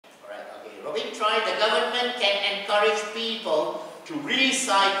Robin tried. The government can encourage people to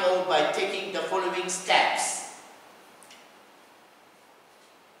recycle by taking the following steps.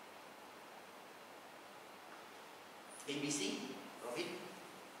 ABC, Robin?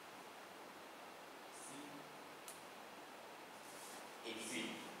 ABC.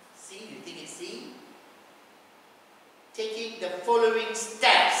 C, you think it's C? Taking the following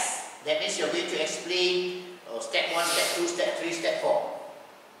steps. That means you're going to explain step 1, step 2, step 3, step 4.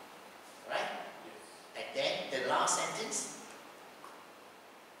 Right? Yes. And then the last sentence.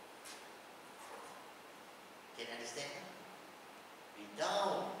 Can you understand that?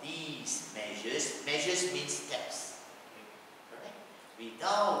 Without these measures, measures means steps. Right?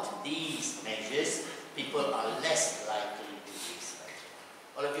 Without these measures, people are less likely to recycle.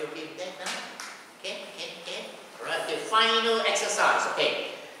 All of you okay with that now? Okay? Alright, the final exercise. Okay.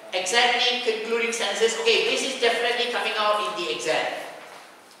 Examining concluding sentences. Okay, this is definitely coming out in the exam.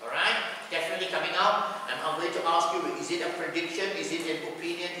 Alright? Definitely coming out. And I'm going to ask you, is it a prediction? Is it an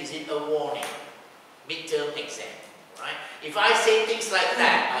opinion? Is it a warning? Midterm exam. Right? If I say things like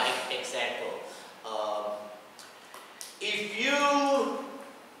that, example, if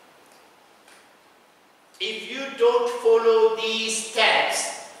you don't follow these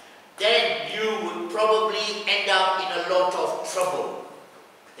steps, then you would probably end up in a lot of trouble.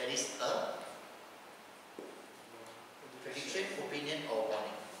 That is a prediction, opinion, or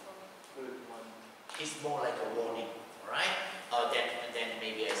warning. It's more like a warning, alright? Then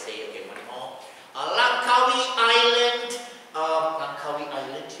maybe I say, okay, one more. Langkawi Island, you all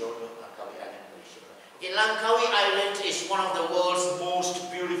know Langkawi Island, Malaysia. Okay, Langkawi Island is one of the world's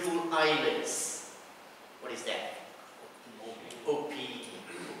most beautiful islands. What is that? Opinion.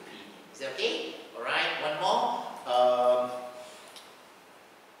 Is that okay? Alright, one more.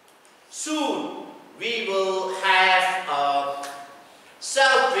 Soon we will have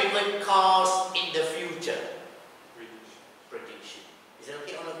self-driven cars in the future. Prediction. Is that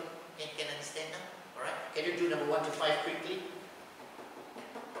okay? All of you can understand now? Alright? Can you do number 1 to 5 quickly?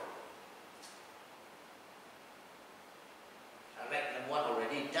 Alright, number 1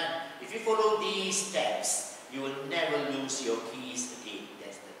 already done. If you follow these steps, you will never lose your keys again.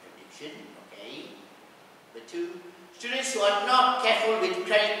 That's the prediction. Okay? Number 2. Students who are not careful with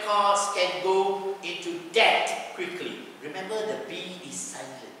credit cards can go into debt quickly. Remember, the B is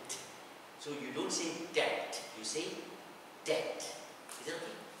silent. So you don't say debt, you say debt. Is that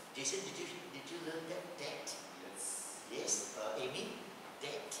okay? Jason, did you learn that? Debt? Yes. Yes? Amy?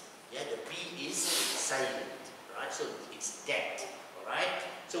 Debt. Yeah, the B is silent. Right? So it's debt. Alright?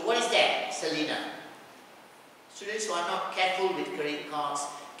 So what is that? Selena. Students who are not careful with credit cards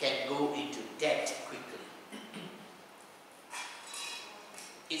can go into debt quickly.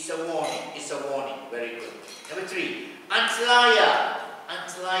 It's a warning. It's a warning. Very good. Number 3. Antalya.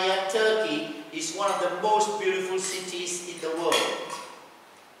 Antalya, Turkey is one of the most beautiful cities in the world.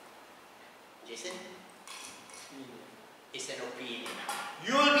 Jason? It's an opinion.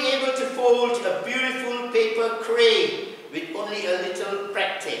 You will be able to fold a beautiful paper crane with only a little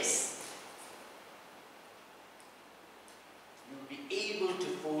practice. You will be able to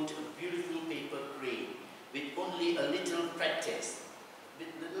fold a beautiful paper crane with only a little practice. With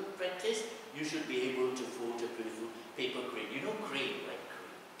little practice, you should be able to fold a beautiful paper crane. You know crane, right?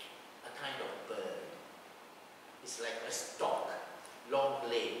 Crane. A kind of bird. It's like a stalk, long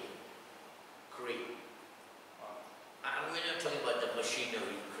leg. Crane. We're not talking about the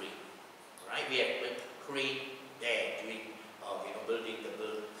machinery crane. Right? We have a crane there doing, building the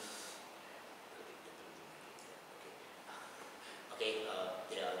building. Okay,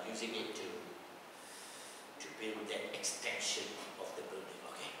 they are using it to build that extension of the building.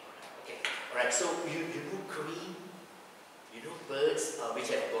 Okay, alright. So you know crane, you know birds which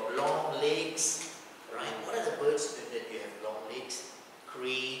have got long legs, right? What are the birds that you have long legs?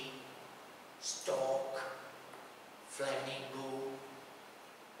 Crane, stork, flamingo.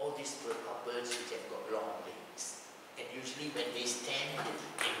 All these birds are birds which have got long legs, and usually when they stand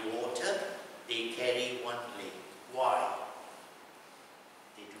in water, they carry one leg. Why?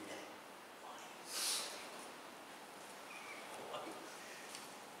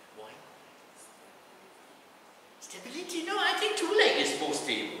 Stability? No, I think 2 legs is more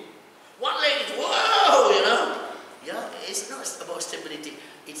stable. 1 leg is, whoa, Yeah, it's not about stability.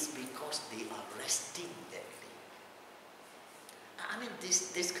 It's because they are resting that way. I mean,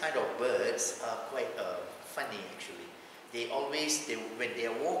 this kind of birds are quite funny actually. When they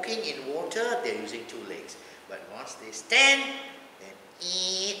are walking in water, they're using 2 legs. But once they stand, then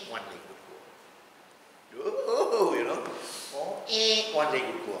 1 leg would go. Oh, or 1 leg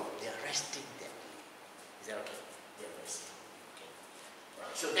would go. They are resting that way. Is that okay?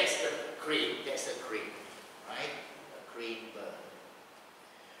 So that's the crane. That's a crane, right? A crane bird.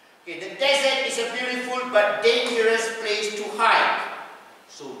 Okay, the desert is a beautiful but dangerous place to hike.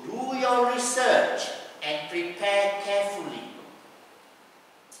 So do your research and prepare carefully.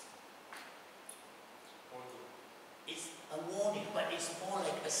 It's a warning, but it's more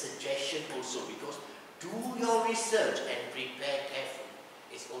like a suggestion also, because do your research and prepare carefully.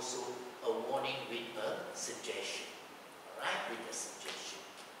 It's also a warning with a suggestion. Alright, with a suggestion.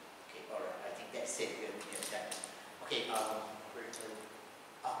 Okay, alright, I think that's it. We have done. Okay, okay,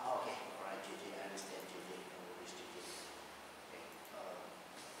 alright, JJ, I understand, JJ. No worries, JJ. Okay,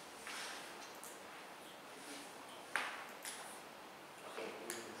 okay,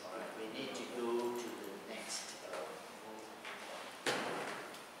 alright, we need to go to the next.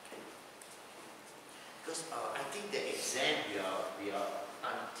 Because I think the exam we are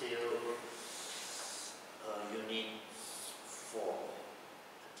until unit 4.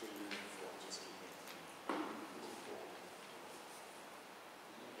 Until unit 4, just give me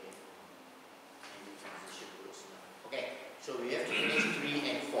okay. Maybe transition goes now. Okay, so we have to finish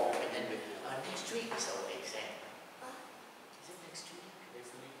 3 and 4, and then next week is our exam. Is it next week?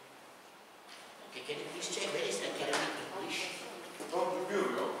 Next week. Okay, can you please check where is academic English? 좀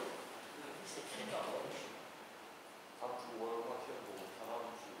준비해요. Where is academic English? 다음 주 월화 시험 보고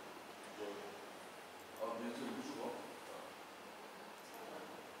다음 주 민수 무수가?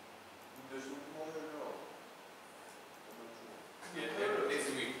 근데 수고해요. Next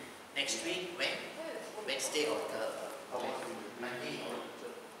week. Next week, when? Wednesday or Monday?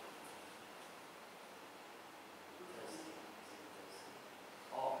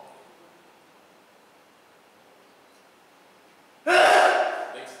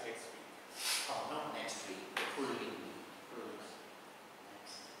 Next week. Oh, not next week, the following week.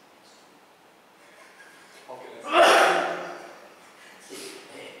 See,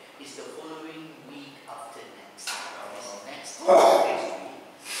 it's the following week after next. Next week.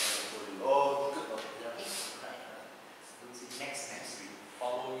 Next week.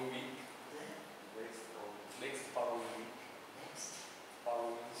 Following week. Next following week. Next.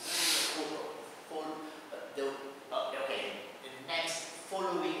 Following. Okay, the next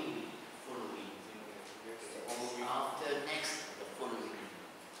following week. After next, the following week.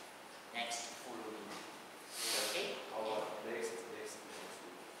 Next following week. Okay? Next week.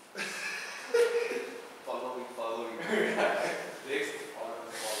 Following. Next following.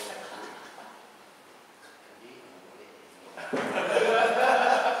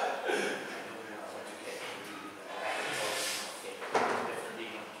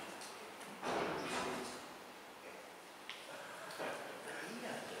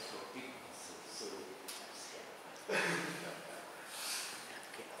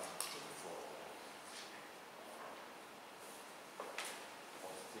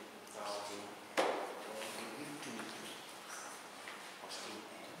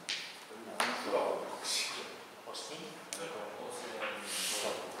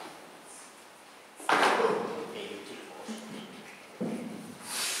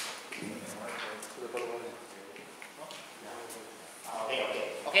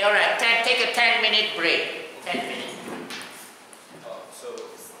 Okay, alright, take a 10-minute break. 10 minutes. So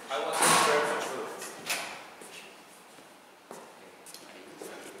I want to prepare for food.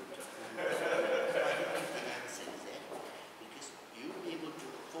 Because you'll be able to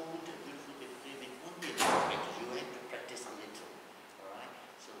fold a beautiful paper with only a little practice. You have to practice a little. Alright?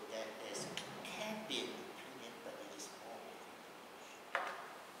 So that there can be an opinion, but it is more.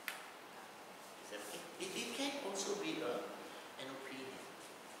 Is that okay? It can also be an opinion,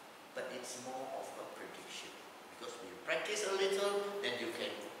 but it's more of a prediction. Because when you practice a little, then you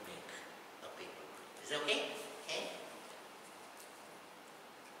can make a paper. Is that okay?